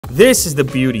This is the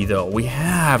beauty though. We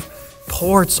have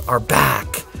ports are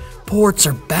back. Ports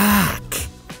are back.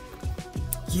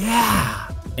 Yeah.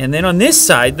 And then on this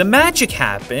side, the magic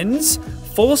happens.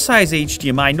 Full-size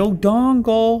HDMI, no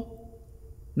dongle.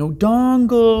 No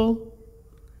dongle.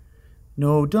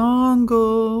 No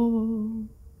dongle.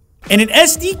 And an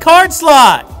SD card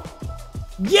slot.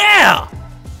 Yeah.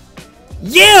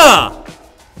 Yeah.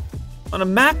 On a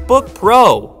MacBook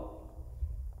Pro.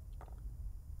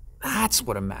 That's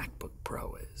what a MacBook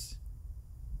Pro is.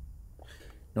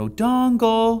 No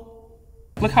dongle.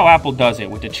 Look how Apple does it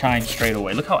with the chime straight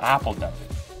away. Look how Apple does it.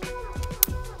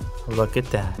 Look at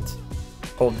that.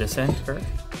 Hold this enter.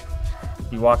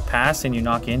 You walk past and you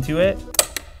knock into it.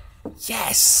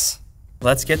 Yes!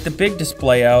 Let's get the big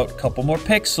display out. Couple more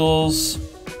pixels.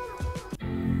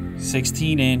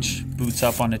 16-inch. Boots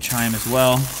up on the chime as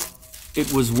well.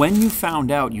 It was when you found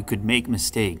out you could make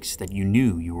mistakes that you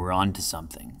knew you were onto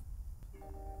something.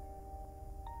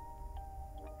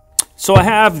 So I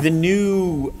have the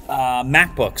new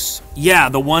MacBooks. Yeah,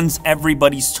 the ones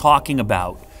everybody's talking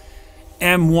about.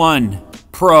 M1,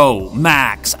 Pro,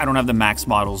 Max. I don't have the Max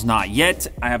models, not yet.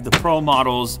 I have the Pro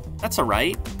models. That's all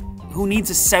right. Who needs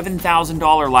a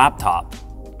 $7,000 laptop?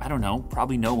 I don't know,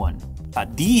 probably no one.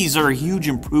 These are a huge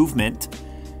improvement.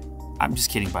 I'm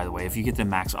just kidding, by the way. If you get the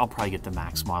Max, I'll probably get the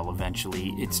Max model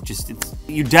eventually.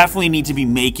 You definitely need to be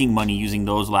making money using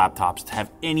those laptops to have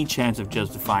any chance of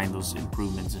justifying those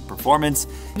improvements in performance.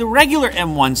 The regular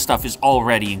M1 stuff is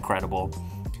already incredible,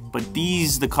 but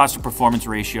these, the cost to performance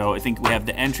ratio, I think we have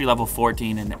the entry-level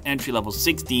 14 and the entry-level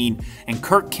 16, and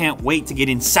Kirk can't wait to get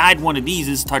inside one of these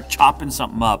and start chopping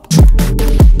something up.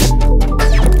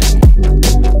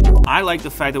 I like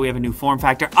the fact that we have a new form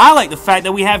factor. I like the fact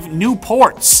that we have new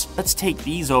ports. Let's take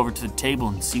these over to the table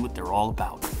and see what they're all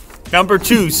about. Number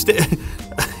two, it's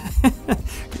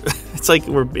like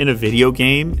we're in a video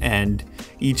game and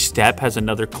each step has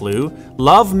another clue.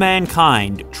 Love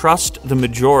mankind, trust the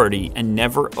majority, and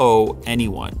never owe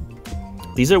anyone.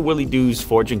 These are Willie Doo's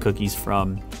fortune cookies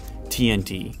from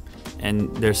TNT.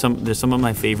 And there's some of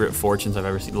my favorite fortunes I've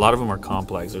ever seen. A lot of them are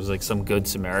complex. There's like some Good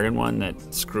Samaritan one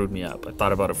that screwed me up. I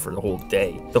thought about it for the whole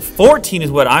day. The 14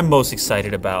 is what I'm most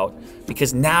excited about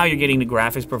because now you're getting the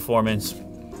graphics performance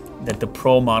that the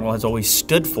Pro model has always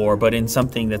stood for, but in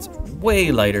something that's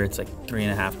way lighter. It's like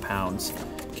 3.5 pounds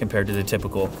compared to the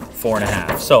typical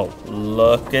 4.5. So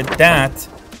look at that.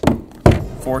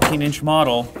 14-inch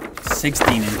model,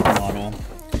 16-inch model,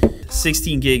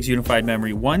 16 gigs unified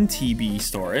memory, 1 TB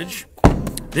storage.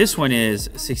 This one is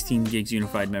 16 gigs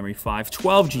unified memory, 12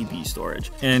 GB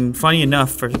storage. And funny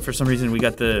enough, for some reason, we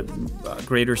got the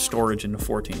greater storage in the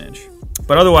 14-inch.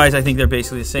 But otherwise, I think they're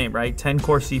basically the same, right?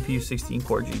 10-core CPU,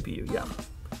 16-core GPU, yeah.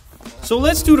 So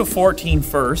let's do the 14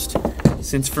 first,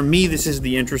 since for me, this is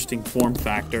the interesting form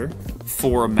factor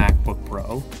for a MacBook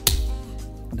Pro.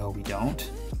 No, we don't.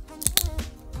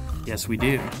 Yes, we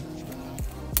do.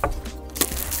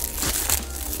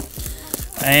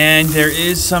 And there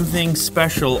is something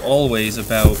special always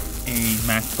about a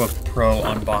MacBook Pro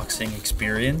unboxing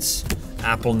experience.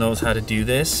 Apple knows how to do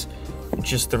this.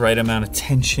 Just the right amount of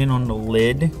tension on the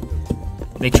lid.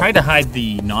 They tried to hide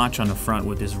the notch on the front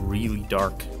with this really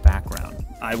dark background.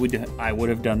 I would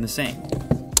have done the same.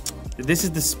 This is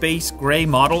the space gray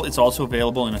model. It's also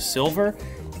available in a silver.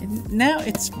 And now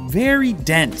it's very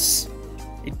dense.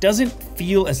 It doesn't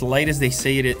feel as light as they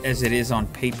say it is on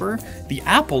paper. The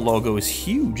Apple logo is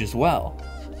huge as well.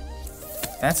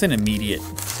 That's an immediate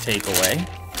takeaway.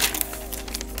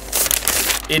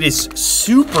 It is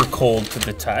super cold to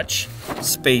the touch.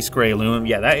 Space gray aluminum.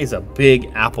 Yeah, that is a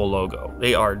big Apple logo.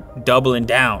 They are doubling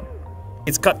down.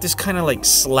 It's got this kind of like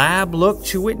slab look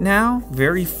to it now.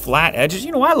 Very flat edges.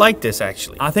 You know, I like this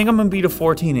actually. I think I'm gonna be the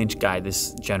 14-inch guy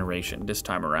this generation, this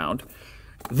time around.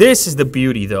 This is the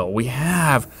beauty though. We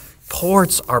have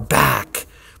ports are back.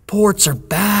 Ports are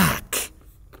back.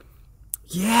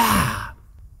 Yeah.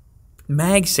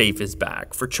 MagSafe is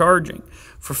back for charging,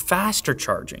 for faster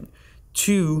charging.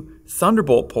 2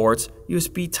 Thunderbolt ports,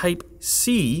 USB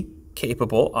Type-C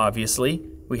capable, obviously.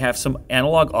 We have some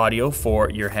analog audio for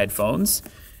your headphones.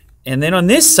 And then on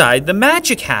this side, the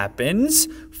magic happens.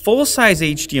 Full-size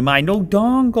HDMI, no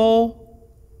dongle.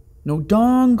 No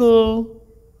dongle.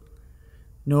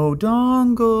 No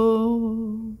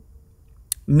dongle.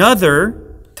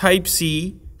 Another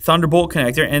Type-C Thunderbolt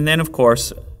connector. And then, of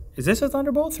course, is this a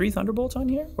Thunderbolt? 3 Thunderbolts on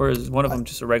here? Or is one of them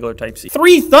just a regular Type-C?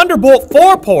 3 Thunderbolt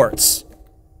 4 ports.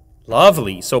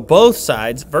 Lovely. So both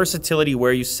sides, versatility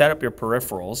where you set up your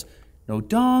peripherals. No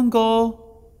dongle.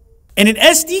 And an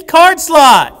SD card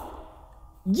slot.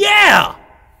 Yeah.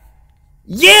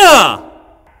 Yeah.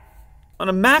 on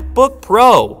a MacBook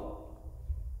Pro.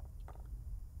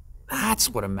 That's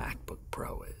what a MacBook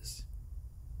Pro is.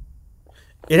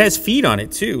 It has feet on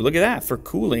it too. Look at that for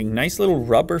cooling. Nice little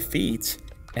rubber feet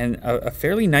and a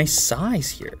fairly nice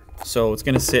size here. So it's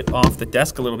gonna sit off the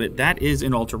desk a little bit. That is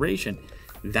an alteration.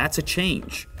 That's a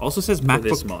change. Also says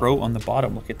MacBook Pro on the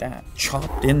bottom. Look at that.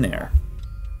 Chopped in there.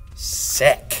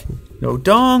 Sick. No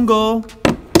dongle.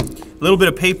 A little bit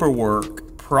of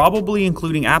paperwork, probably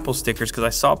including Apple stickers because I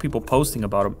saw people posting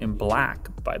about them in black,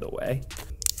 by the way.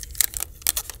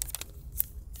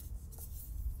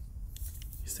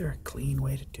 Is there a clean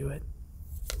way to do it?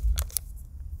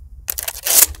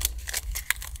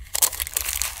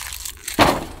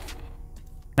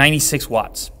 $96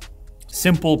 watts.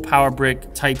 Simple power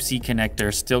brick Type-C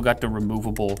connector. Still got the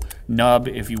removable nub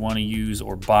if you want to use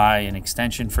or buy an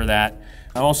extension for that.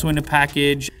 Also in the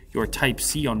package, your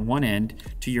Type-C on one end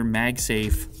to your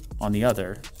MagSafe on the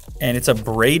other. And it's a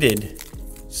braided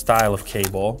style of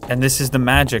cable. And this is the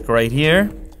magic right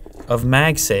here of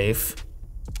MagSafe.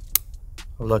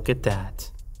 Look at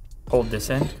that. Hold this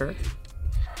end, Kirk.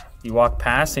 You walk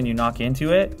past and you knock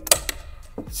into it.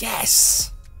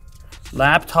 Yes!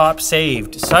 Laptop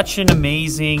saved. Such an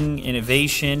amazing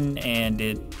innovation, and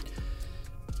it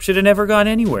should have never gone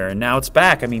anywhere, and now it's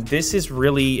back. I mean, this is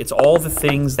really, it's all the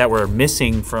things that were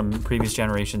missing from previous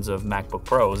generations of MacBook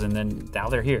Pros, and then now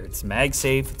they're here. It's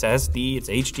MagSafe, it's SD, it's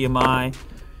HDMI.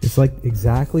 It's like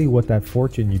exactly what that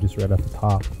fortune you just read at the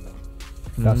top.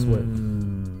 That's what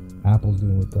Apple's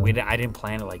doing with that. Wait, I didn't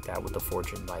plan it like that with the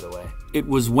fortune, by the way. It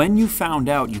was when you found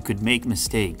out you could make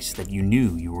mistakes that you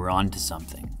knew you were onto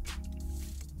something.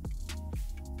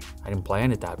 I didn't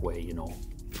plan it that way, you know.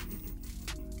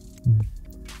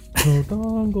 Oh,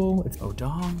 dongle. It's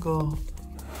dongle.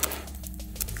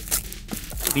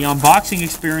 The unboxing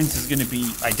experience is going to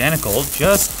be identical,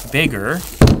 just bigger.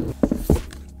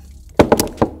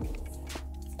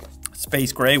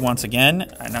 Space gray once again,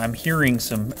 and I'm hearing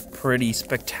some pretty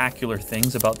spectacular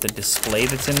things about the display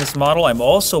that's in this model. I'm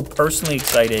also personally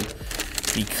excited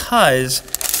because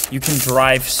you can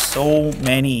drive so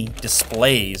many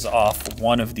displays off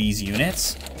one of these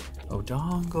units. Oh,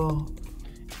 dongle.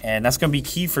 And that's gonna be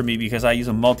key for me because I use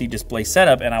a multi-display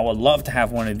setup and I would love to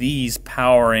have one of these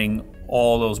powering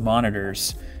all those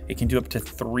monitors. It can do up to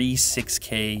 3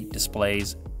 6K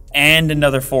displays and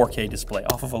another 4K display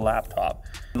off of a laptop.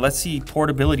 Let's see,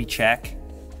 portability check.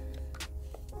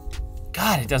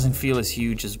 God, it doesn't feel as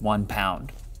huge as 1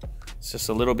 pound. It's just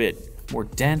a little bit more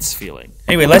dense feeling.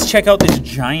 Anyway, let's check out this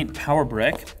giant power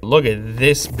brick. Look at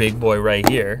this big boy right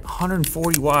here.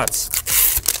 140 watts.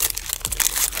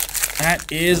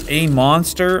 That is a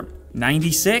monster.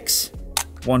 96,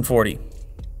 140.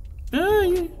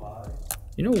 You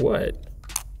know what?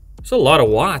 It's a lot of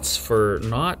watts for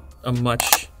not a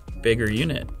much bigger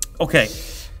unit. Okay,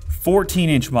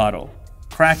 14-inch model.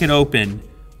 Crack it open.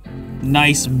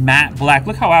 Nice matte black.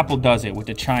 Look how Apple does it with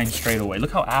the chime straight away.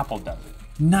 Look how Apple does it.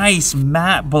 Nice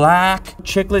matte black,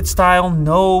 chiclet style,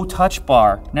 no touch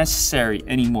bar necessary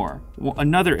anymore.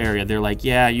 Another area, they're like,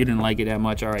 yeah, you didn't like it that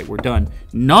much. All right, we're done.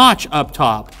 Notch up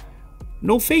top.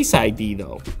 No Face ID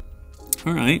though.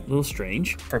 All right, a little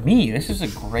strange. For me, this is a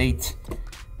great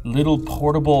little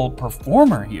portable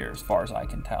performer here as far as I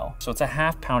can tell. So it's a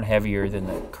 ½ pound heavier than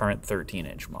the current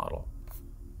 13-inch model.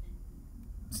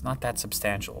 It's not that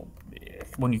substantial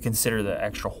when you consider the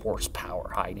extra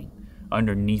horsepower hiding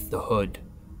underneath the hood.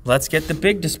 Let's get the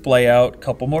big display out.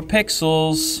 Couple more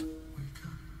pixels.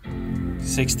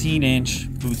 16-inch.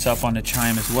 Boots up on the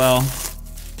chime as well.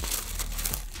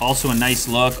 Also a nice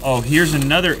look. Oh, here's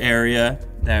another area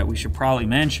that we should probably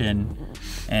mention,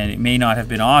 and it may not have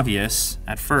been obvious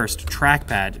at first.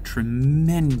 Trackpad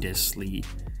tremendously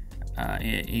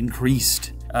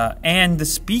increased. And the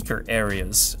speaker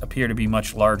areas appear to be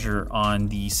much larger on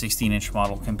the 16-inch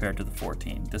model compared to the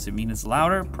 14. Does it mean it's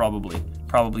louder? Probably.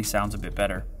 Probably sounds a bit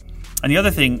better. And the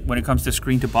other thing when it comes to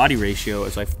screen to body ratio,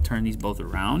 as I turn these both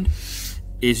around,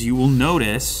 is you will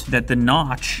notice that the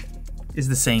notch is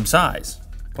the same size,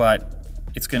 but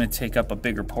it's gonna take up a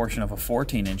bigger portion of a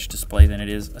 14-inch display than it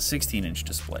is a 16-inch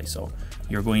display. So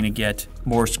you're going to get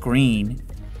more screen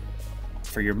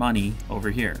for your money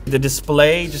over here. The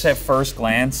display, just at first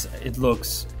glance, it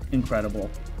looks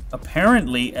incredible.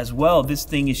 Apparently, as well, this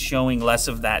thing is showing less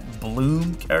of that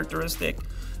bloom characteristic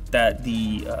that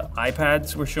the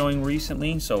iPads were showing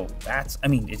recently. So that's, I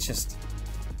mean, it's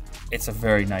a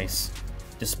very nice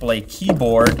display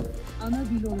keyboard.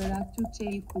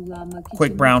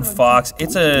 Quick brown fox.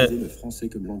 It's a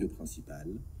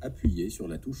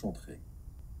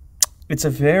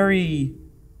very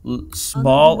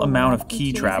small amount of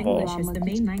key travel. English is the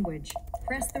main language.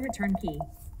 Press the return key.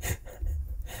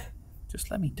 Just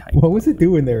let me type. What was it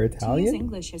doing there, To use Italian?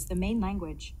 English as the main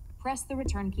language, press the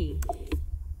return key.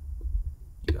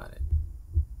 You got it.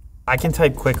 I can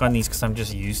type quick on these because I'm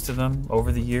just used to them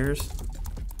over the years.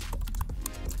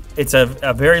 It's a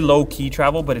very low key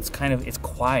travel, but it's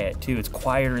quiet too. It's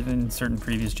quieter than certain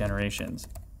previous generations.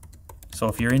 So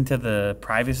if you're into the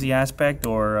privacy aspect,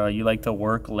 or you like to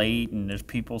work late and there's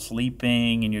people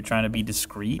sleeping and you're trying to be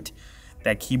discreet,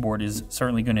 that keyboard is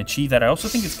certainly going to achieve that. I also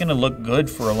think it's going to look good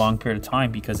for a long period of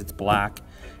time because it's black,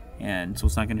 and so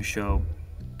it's not going to show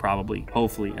probably,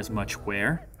 hopefully, as much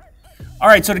wear. All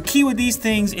right, so the key with these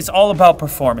things, it's all about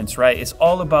performance, right? It's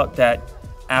all about that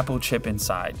Apple chip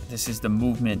inside. This is the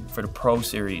movement for the Pro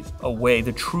series away,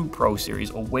 the true Pro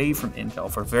series, away from Intel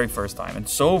for the very first time. And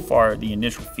so far, the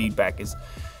initial feedback is,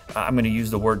 I'm going to use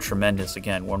the word tremendous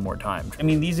again one more time. I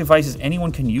mean, these devices,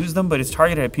 anyone can use them, but it's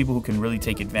targeted at people who can really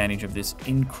take advantage of this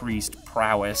increased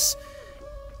prowess.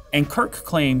 And Kirk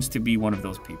claims to be one of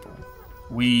those people.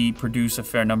 We produce a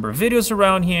fair number of videos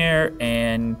around here,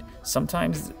 and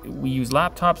sometimes we use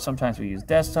laptops, sometimes we use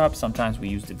desktops, sometimes we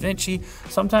use DaVinci,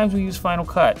 sometimes we use Final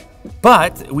Cut.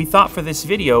 But we thought for this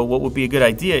video, what would be a good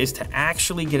idea is to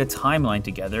actually get a timeline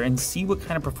together and see what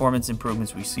kind of performance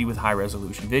improvements we see with high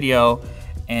resolution video,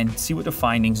 and see what the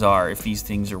findings are, if these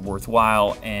things are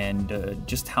worthwhile, and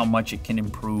just how much it can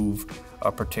improve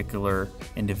a particular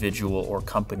individual or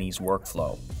company's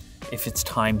workflow, if it's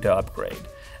time to upgrade.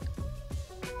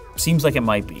 Seems like it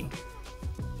might be.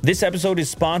 This episode is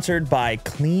sponsored by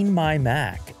Clean My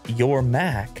Mac, your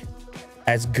Mac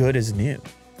as good as new.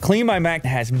 Clean My Mac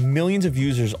has millions of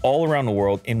users all around the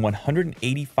world in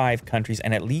 185 countries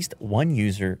and at least one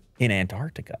user in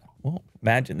Antarctica. Well,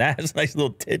 imagine that. That's a nice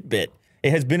little tidbit.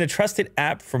 It has been a trusted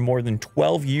app for more than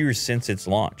 12 years since its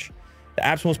launch. The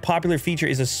app's most popular feature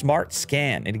is a smart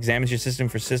scan. It examines your system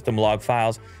for system log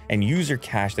files and user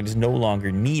cache that is no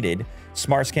longer needed.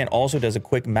 Smart Scan also does a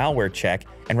quick malware check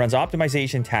and runs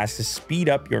optimization tasks to speed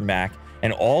up your Mac,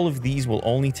 and all of these will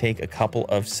only take a couple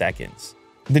of seconds.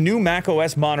 The new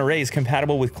macOS Monterey is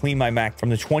compatible with Clean My Mac from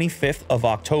the 25th of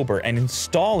October, and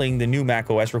installing the new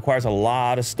macOS requires a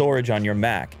lot of storage on your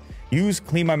Mac. Use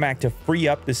Clean My Mac to free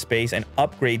up the space and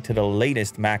upgrade to the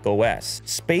latest macOS.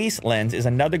 Space Lens is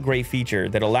another great feature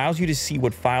that allows you to see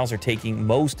what files are taking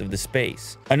most of the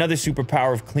space. Another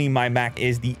superpower of Clean My Mac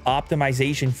is the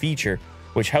optimization feature,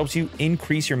 which helps you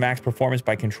increase your Mac's performance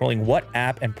by controlling what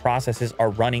app and processes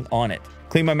are running on it.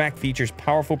 Clean My Mac features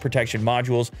powerful protection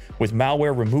modules with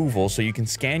malware removal, so you can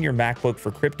scan your MacBook for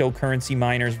cryptocurrency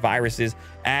miners, viruses,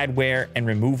 adware, and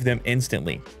remove them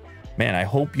instantly. Man, I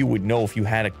hope you would know if you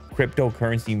had a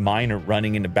cryptocurrency miner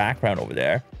running in the background over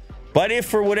there. But if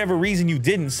for whatever reason you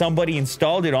didn't, somebody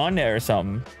installed it on there or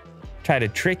something, try to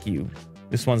trick you,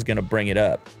 this one's gonna bring it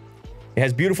up. It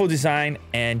has beautiful design,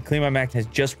 and Clean My Mac has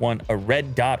just won a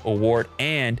Red Dot Award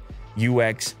and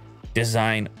UX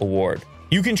Design Award.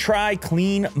 You can try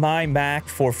Clean My Mac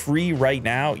for free right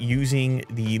now using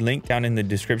the link down in the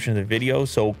description of the video.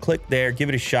 So click there, give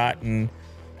it a shot, and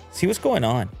see what's going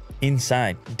on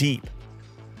inside, deep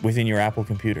within your Apple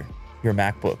computer, your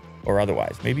MacBook, or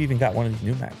otherwise. Maybe even got one of these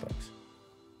new MacBooks.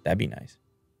 That'd be nice.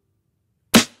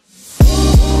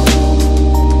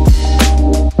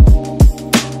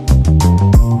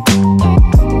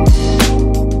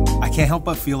 I can't help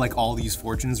but feel like all these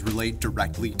fortunes relate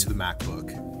directly to the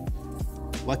MacBook.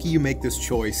 Lucky you make this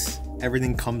choice,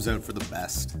 everything comes out for the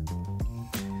best.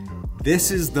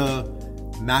 This is the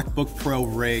MacBook Pro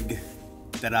rig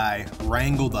that I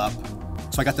wrangled up.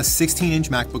 So I got the 16-inch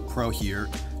MacBook Pro here,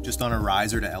 just on a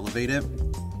riser to elevate it.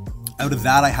 Out of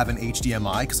that, I have an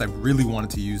HDMI because I really wanted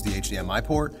to use the HDMI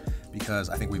port because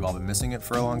I think we've all been missing it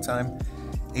for a long time.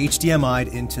 HDMI'd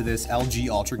into this LG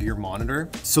Ultra Gear monitor.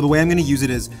 So the way I'm gonna use it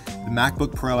is the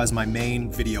MacBook Pro as my main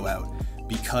video out,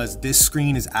 because this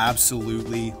screen is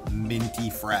absolutely minty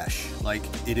fresh. Like,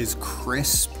 it is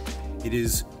crisp, it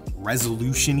is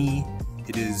resolution-y,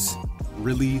 it is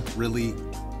really, really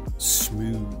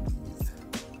smooth.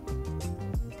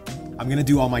 I'm gonna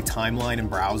do all my timeline and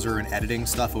browser and editing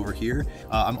stuff over here.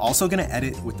 I'm also gonna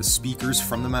edit with the speakers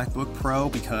from the MacBook Pro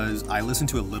because I listened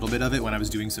to a little bit of it when I was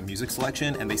doing some music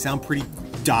selection, and they sound pretty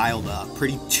dialed up,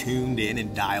 pretty tuned in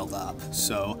and dialed up.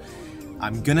 So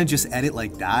I'm gonna just edit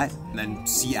like that and then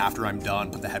see after I'm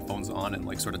done, put the headphones on and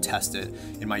like sort of test it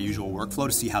in my usual workflow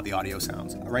to see how the audio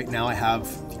sounds. Right now I have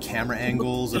the camera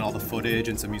angles and all the footage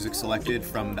and some music selected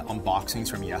from the unboxings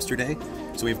from yesterday.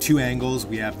 So we have 2 angles,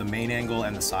 we have the main angle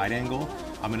and the side angle.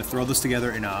 I'm gonna throw this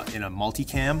together in a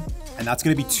multicam, and that's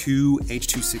gonna be 2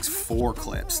 H.264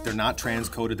 clips. They're not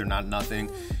transcoded, they're not nothing.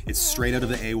 It's straight out of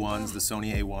the A1s, the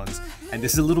Sony A1s. And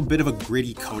this is a little bit of a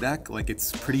gritty codec. Like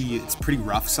it's pretty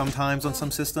rough sometimes on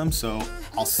some systems, so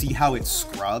I'll see how it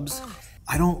scrubs.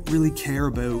 I don't really care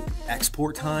about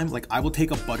export time. Like I will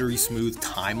take a buttery smooth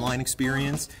timeline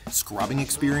experience, scrubbing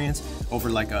experience,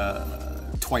 over like a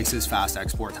twice as fast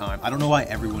export time. I don't know why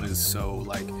everyone is so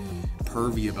like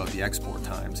pervy about the export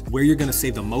times. Where you're gonna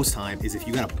save the most time is if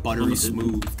you got a buttery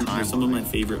smooth timeline. Some of my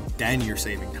favorite. Then you're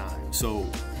saving time. So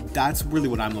that's really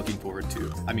what I'm looking forward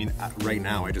to. I mean, right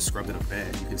now I just scrubbed it a bit.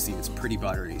 You can see it's pretty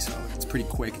buttery, so it's pretty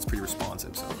quick, it's pretty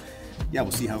responsive. So yeah,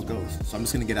 we'll see how it goes. So I'm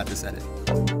just gonna get at this edit.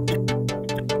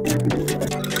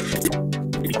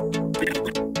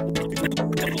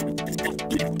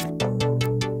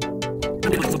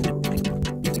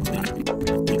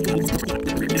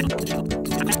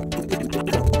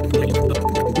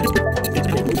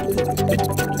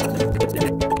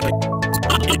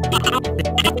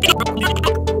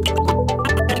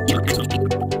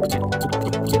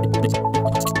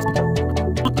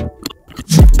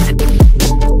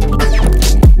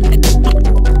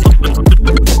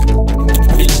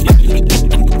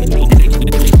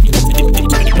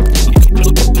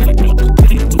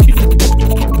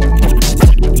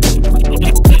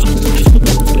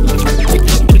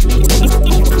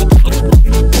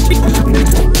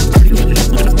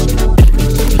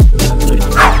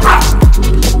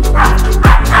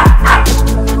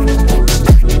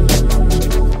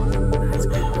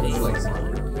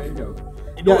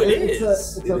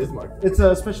 It's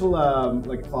a special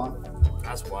like cloth.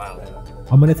 That's wild.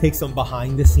 I'm gonna take some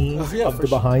behind the scenes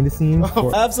behind the scenes.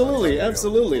 Oh, absolutely,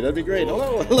 that'd be great.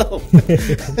 Hello.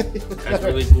 That's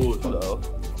really cool though.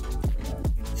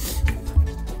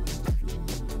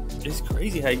 It's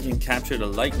crazy how you can capture the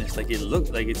likeness. Like it looks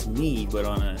like it's me, but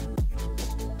on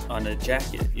a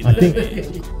jacket. You know what I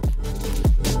mean?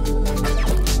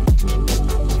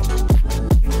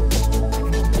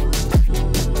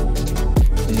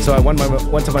 So I went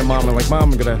to my mom. I'm like,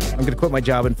 Mom, I'm gonna quit my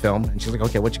job in film. And she's like,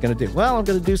 Okay, what you gonna do? Well, I'm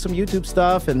gonna do some YouTube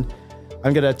stuff, and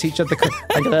I'm gonna teach at the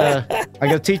I'm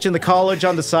gonna teach in the college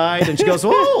on the side. And she goes,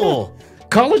 Oh,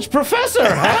 college professor,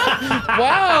 huh?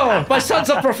 Wow, my son's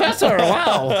a professor.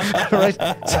 Wow, right?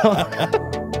 So.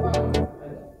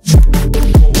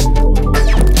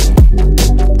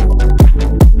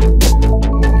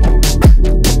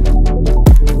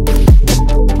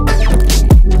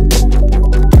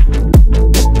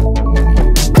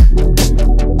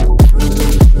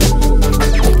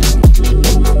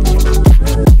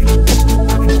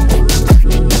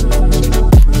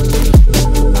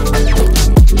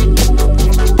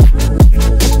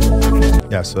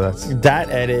 So that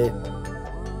edit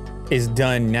is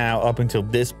done now up until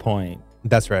this point.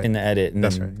 That's right. In the edit, and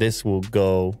that's then right. this will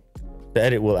go. The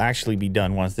edit will actually be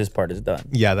done once this part is done.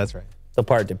 Yeah, that's right. The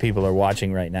part that people are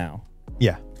watching right now.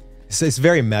 Yeah, it's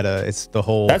very meta. It's the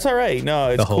whole. That's all right.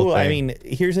 No, it's cool. Thing. I mean,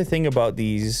 here's the thing about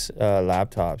these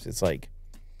laptops. It's like,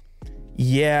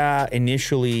 yeah,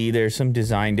 initially there's some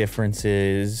design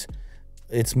differences.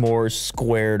 It's more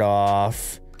squared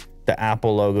off. The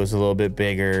Apple logo is a little bit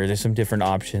bigger. There's some different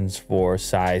options for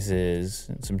sizes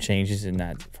and some changes in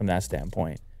that from that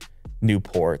standpoint. New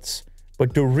ports.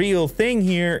 But the real thing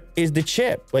here is the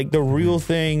chip. Like the real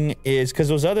thing is, because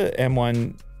those other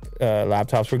M1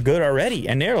 laptops were good already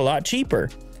and they're a lot cheaper.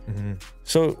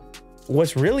 So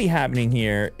what's really happening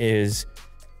here is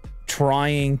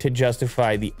trying to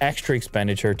justify the extra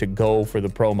expenditure to go for the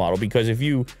Pro model. Because if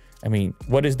you, I mean,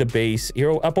 what is the base?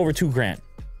 You're up over $2,000.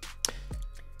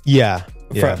 Yeah.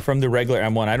 From the regular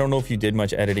M1. I don't know if you did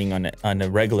much editing on the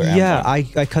regular M1. Yeah, I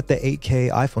cut the 8K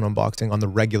iPhone unboxing on the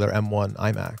regular M1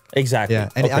 iMac. Exactly. Yeah,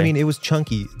 and okay. I mean, it was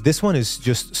chunky. This one is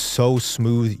just so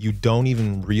smooth. You don't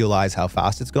even realize how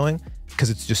fast it's going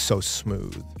because it's just so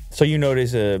smooth. So you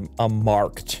notice a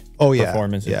marked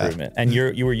performance improvement. And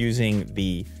you were using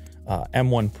the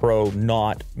M1 Pro,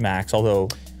 not Max, although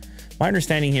my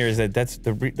understanding here is that that's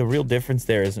the real difference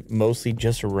there is mostly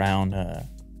just around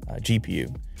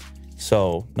GPU.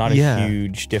 So not a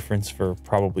huge difference for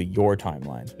probably your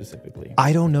timeline specifically.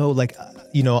 I don't know. Like,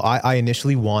 you know, I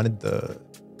initially wanted the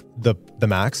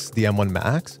Max, the M1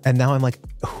 Max, and now I'm like,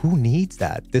 who needs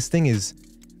that? This thing is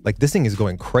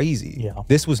going crazy. Yeah.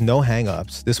 This was no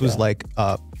hangups. This was like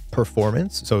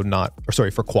performance. So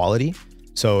for quality.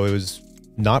 So it was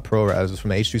not ProRes, it was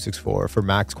from H.264 for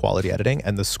max quality editing,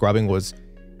 and the scrubbing was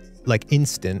like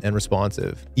instant and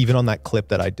responsive. Even on that clip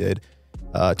that I did,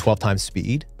 12 times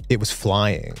speed, it was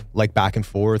flying like back and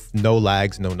forth, no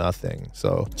lags, no nothing.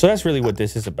 So that's really what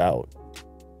this is about.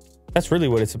 That's really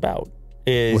what it's about.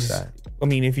 What's that? I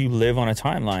mean, if you live on a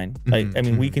timeline, like, I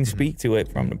mean, we can speak to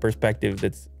it from the perspective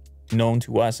that's known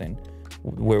to us and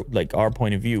where, like, our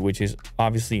point of view, which is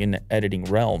obviously in the editing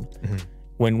realm.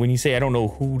 When you say, I don't know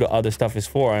who the other stuff is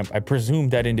for, I presume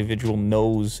that individual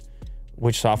knows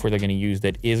which software they're going to use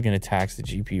that is going to tax the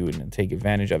GPU and take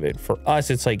advantage of it. For us,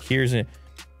 it's like,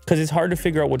 because it's hard to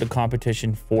figure out what the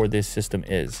competition for this system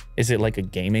is. Is it like a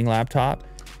gaming laptop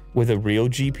with a real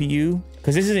GPU?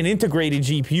 Because this is an integrated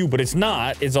GPU, but it's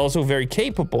not. It's also very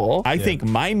capable. I think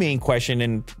my main question,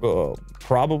 and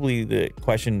probably the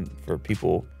question for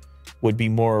people, would be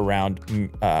more around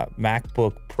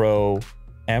MacBook Pro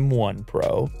M1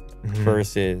 Pro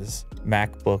versus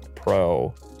MacBook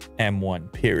Pro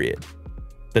M1 period.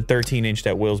 The 13-inch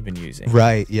that Will's been using.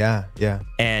 Right, yeah.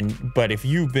 But if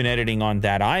you've been editing on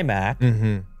that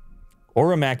iMac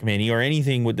or a Mac Mini or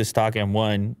anything with the stock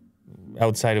M1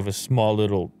 outside of a small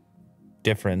little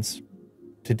difference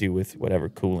to do with whatever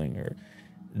cooling, or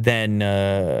then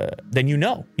you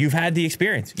know you've had the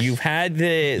experience, you've had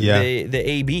the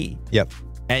AB. Yep.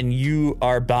 And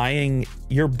you're buying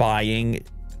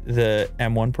the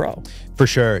M1 Pro. For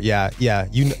sure, yeah.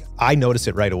 I noticed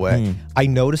it right away. I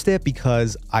noticed it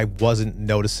because I wasn't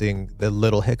noticing the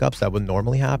little hiccups that would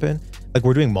normally happen. Like,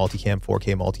 we're doing multicam,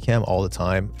 4K multicam all the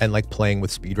time, and like playing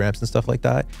with speed ramps and stuff like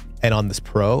that. And on this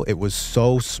Pro, it was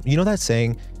so, you know that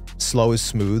saying, slow is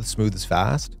smooth, smooth is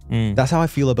fast? That's how I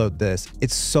feel about this.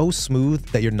 It's so smooth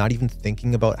that you're not even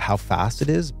thinking about how fast it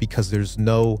is because there's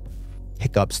no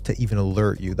hiccups to even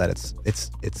alert you that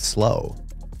it's slow.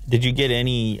 Did you get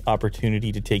any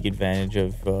opportunity to take advantage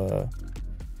of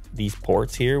these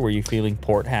ports here? Were you feeling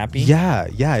port happy? Yeah,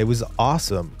 it was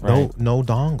awesome. Right. No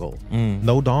dongle.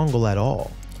 No dongle at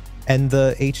all. And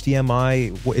the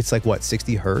HDMI, it's like what,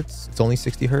 60 hertz? It's only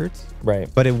 60 hertz? Right.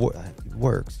 But it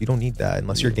works. You don't need that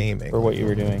unless you're gaming. For what you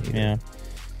were doing, yeah.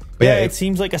 But yeah, it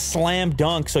seems like a slam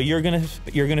dunk. So you're gonna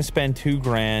spend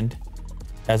 $2,000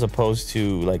 as opposed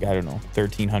to, like, I don't know,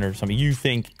 1,300 or something. You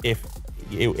think if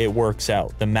it works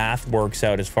out, the math works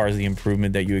out as far as the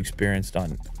improvement that you experienced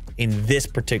in this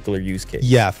particular use case?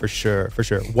 Yeah, for sure.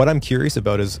 What I'm curious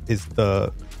about is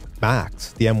the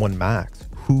Max, the M1 Max.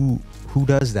 Who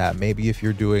does that? Maybe if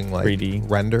you're doing like 3D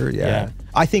render, yeah.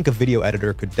 I think a video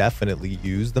editor could definitely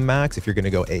use the Max if you're going to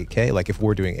go 8K. Like, if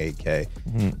we're doing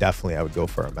 8K, definitely I would go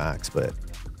for a Max.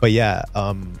 But yeah,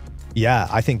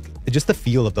 I think just the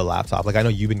feel of the laptop. Like, I know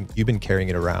you've been carrying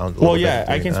it around. Well, yeah,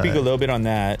 I can speak a little bit on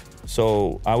that.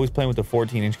 So I was playing with the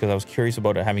 14-inch because I was curious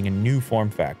about it having a new form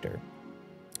factor.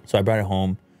 So I brought it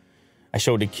home. I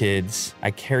showed the kids.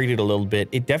 I carried it a little bit.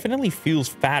 It definitely feels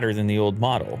fatter than the old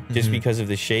model just because of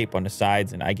the shape on the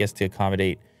sides, and I guess to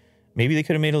accommodate, maybe they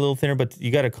could have made it a little thinner, but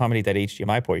you got to accommodate that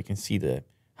HDMI port. You can see the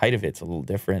height of it's a little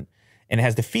different, and it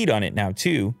has the feet on it now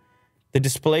too. The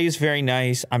display is very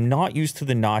nice. I'm not used to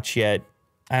the notch yet.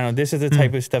 I don't know. This is the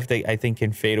type of stuff that I think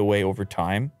can fade away over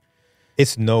time.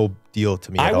 It's no deal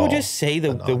to me at all. I will just say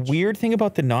the weird thing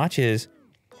about the notch is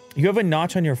you have a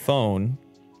notch on your phone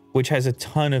which has a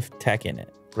ton of tech in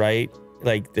it, right?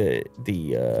 Like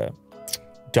the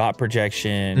dot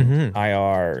projection,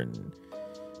 IR, and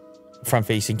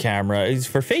front-facing camera is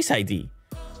for Face ID.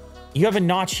 You have a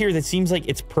notch here that seems like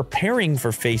it's preparing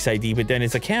for Face ID, but then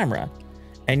it's a camera.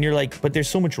 And you're like, but there's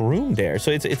so much room there.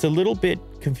 So it's a little bit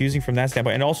confusing from that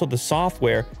standpoint. And also the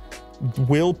software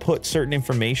will put certain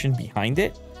information behind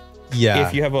it. Yeah.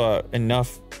 If you have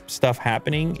enough stuff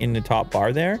happening in the top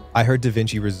bar there. I heard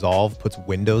DaVinci Resolve puts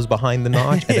windows behind the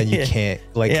notch and then you can't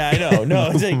like I know.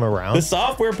 No, move them around. The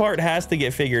software part has to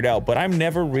get figured out, but I'm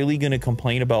never really going to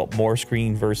complain about more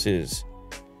screen versus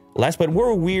less. But we're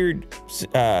a weird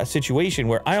situation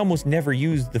where I almost never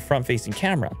use the front-facing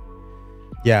camera.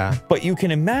 Yeah. But you can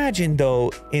imagine,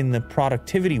 though, in the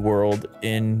productivity world,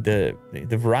 in the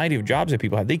variety of jobs that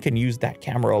people have, they can use that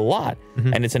camera a lot.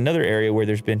 And it's another area where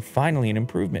there's been finally an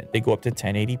improvement. They go up to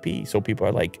 1080p. So people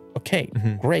are like, okay,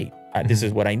 great. This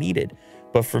is what I needed.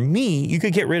 But for me, you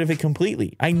could get rid of it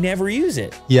completely. I never use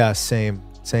it. Yeah, same.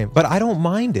 But I don't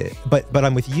mind it. But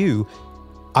I'm with you.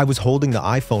 I was holding the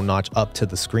iPhone notch up to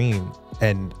the screen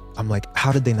and I'm like,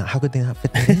 how could they not fit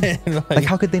that in? like,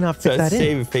 how could they not fit that in?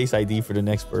 Save Face ID for the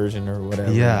next version or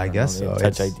whatever. Yeah, I guess so.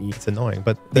 Touch ID. It's annoying.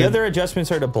 But the other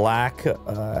adjustments are the black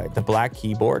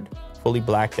keyboard, fully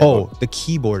blacked out. Oh, the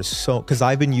keyboard is so, because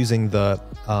I've been using the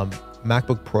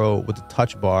MacBook Pro with the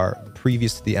touch bar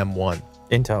previous to the M1.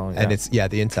 Intel, and it's the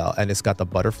Intel, and it's got the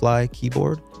butterfly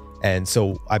keyboard. And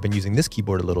so I've been using this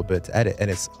keyboard a little bit to edit, and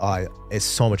it's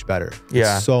so much better.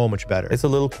 Yeah. It's so much better. It's a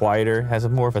little quieter, has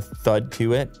more of a thud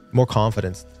to it. More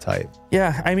confidence to type.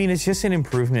 Yeah, I mean, it's just an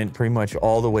improvement pretty much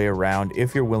all the way around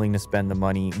if you're willing to spend the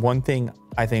money. One thing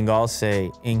I think I'll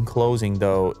say in closing,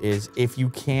 though, is if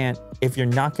you're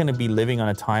not going to be living on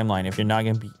a timeline, if you're not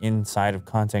going to be inside of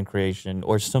content creation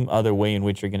or some other way in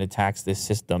which you're going to tax this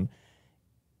system,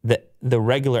 the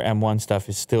regular M1 stuff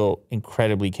is still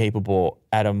incredibly capable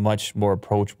at a much more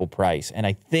approachable price. And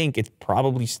I think it's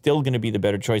probably still going to be the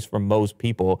better choice for most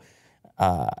people.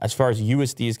 As far as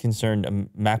USD is concerned, a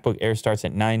MacBook Air starts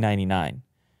at $999.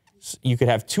 So you could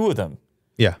have two of them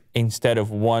instead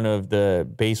of one of the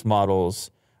base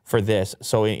models for this.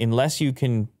 So unless you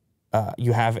can,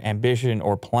 you have ambition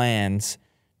or plans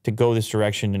to go this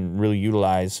direction and really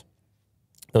utilize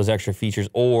those extra features,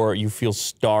 or you feel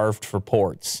starved for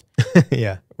ports.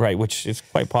 Yeah. Right, which is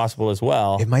quite possible as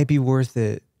well. It might be worth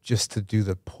it just to do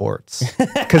the ports.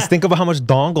 Because think about how much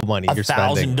dongle money you're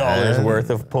spending. $1,000 worth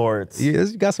of ports. You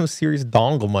got some serious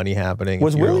dongle money happening.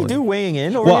 Was Willie Do weighing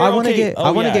in? Or well, I want to get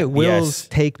Will's Yes.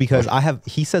 take, because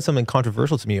he said something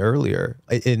controversial to me earlier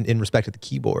in respect to the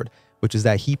keyboard, which is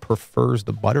that he prefers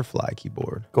the butterfly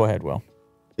keyboard. Go ahead, Will.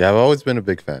 Yeah, I've always been a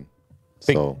big fan.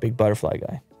 Big butterfly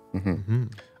guy.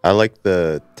 I like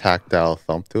the tactile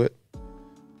thump to it,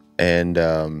 and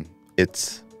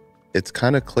it's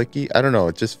kind of clicky. I don't know.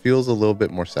 It just feels a little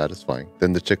bit more satisfying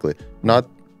than the chiclet. Not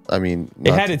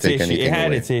It had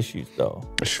its issues though.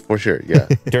 For sure, yeah.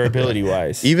 Durability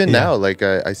wise. Even now, like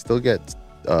I still get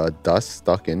dust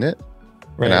stuck in it,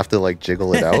 and I have to like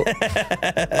jiggle it out.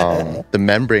 The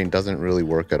membrane doesn't really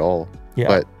work at all. Yeah.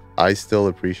 But I still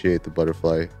appreciate the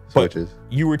butterfly switches.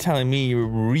 But you were telling me you were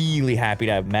really happy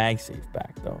to have MagSafe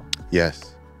back though.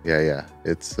 Yes. Yeah.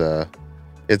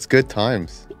 It's good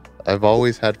times. I've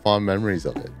always had fond memories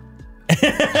of it.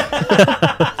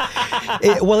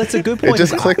 Well, it's a good point. It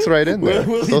just clicks right in there.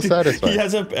 So satisfying. He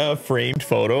has a framed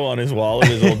photo on his wall of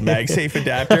his old MagSafe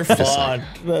adapter.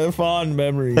 Fond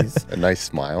memories. A nice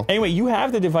smile. Anyway, you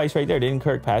have the device right there. Didn't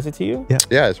Kirk pass it to you?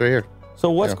 Yeah, it's right here.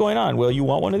 So what's going on? Will you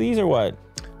want one of these or what?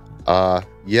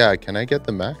 Yeah. Can I get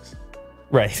the Max?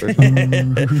 Right.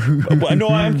 No,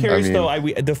 I'm curious though.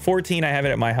 The 14, I have it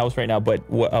at my house right now. But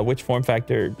which form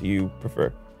factor do you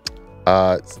prefer?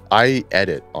 I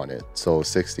edit on it, so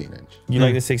 16-inch. You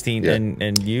like the 16,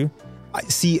 and you?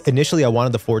 Initially I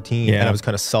wanted the 14, and I was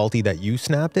kind of salty that you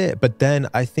snapped it. But then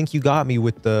I think you got me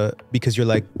with because you're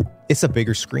like, it's a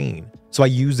bigger screen. So I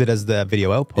used it as the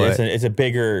video output. It's a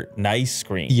bigger, nice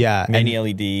screen. Yeah. Mini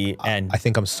LED. And I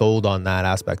think I'm sold on that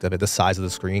aspect of it. The size of the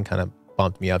screen kind of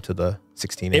bumped me up to the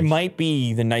 16-inch. It might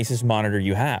be the nicest monitor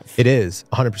you have. It is,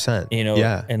 100%. You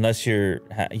know, unless you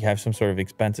have some sort of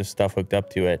expensive stuff hooked up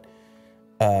to it.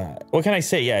 What can I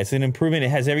say? Yeah, it's an improvement. It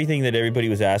has everything that everybody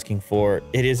was asking for.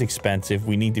 It is expensive.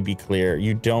 We need to be clear.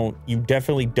 You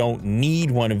definitely don't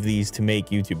need one of these to make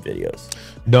YouTube videos.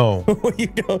 No.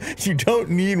 You don't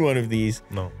need one of these.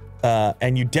 No.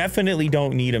 And you definitely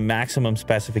don't need a maximum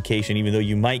specification, even though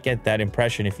you might get that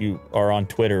impression if you are on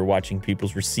Twitter watching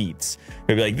people's receipts.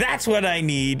 You'll be like, that's what I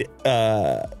need.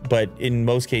 But in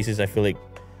most cases, I feel like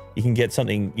you can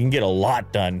get a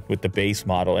lot done with the base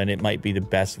model, and it might be the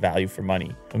best value for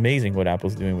money. Amazing what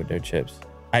Apple's doing with their chips.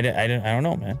 I don't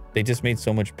know, man. They just made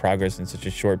so much progress in such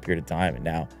a short period of time, and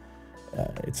now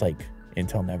it's like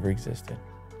Intel never existed.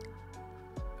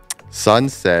 Son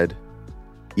said,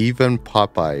 even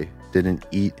Popeye didn't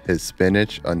eat his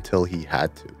spinach until he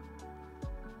had to.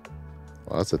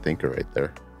 Well, that's a thinker right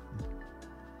there.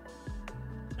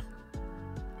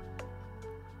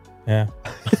 Yeah.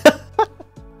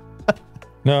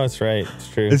 No, it's right. It's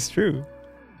true. It's true.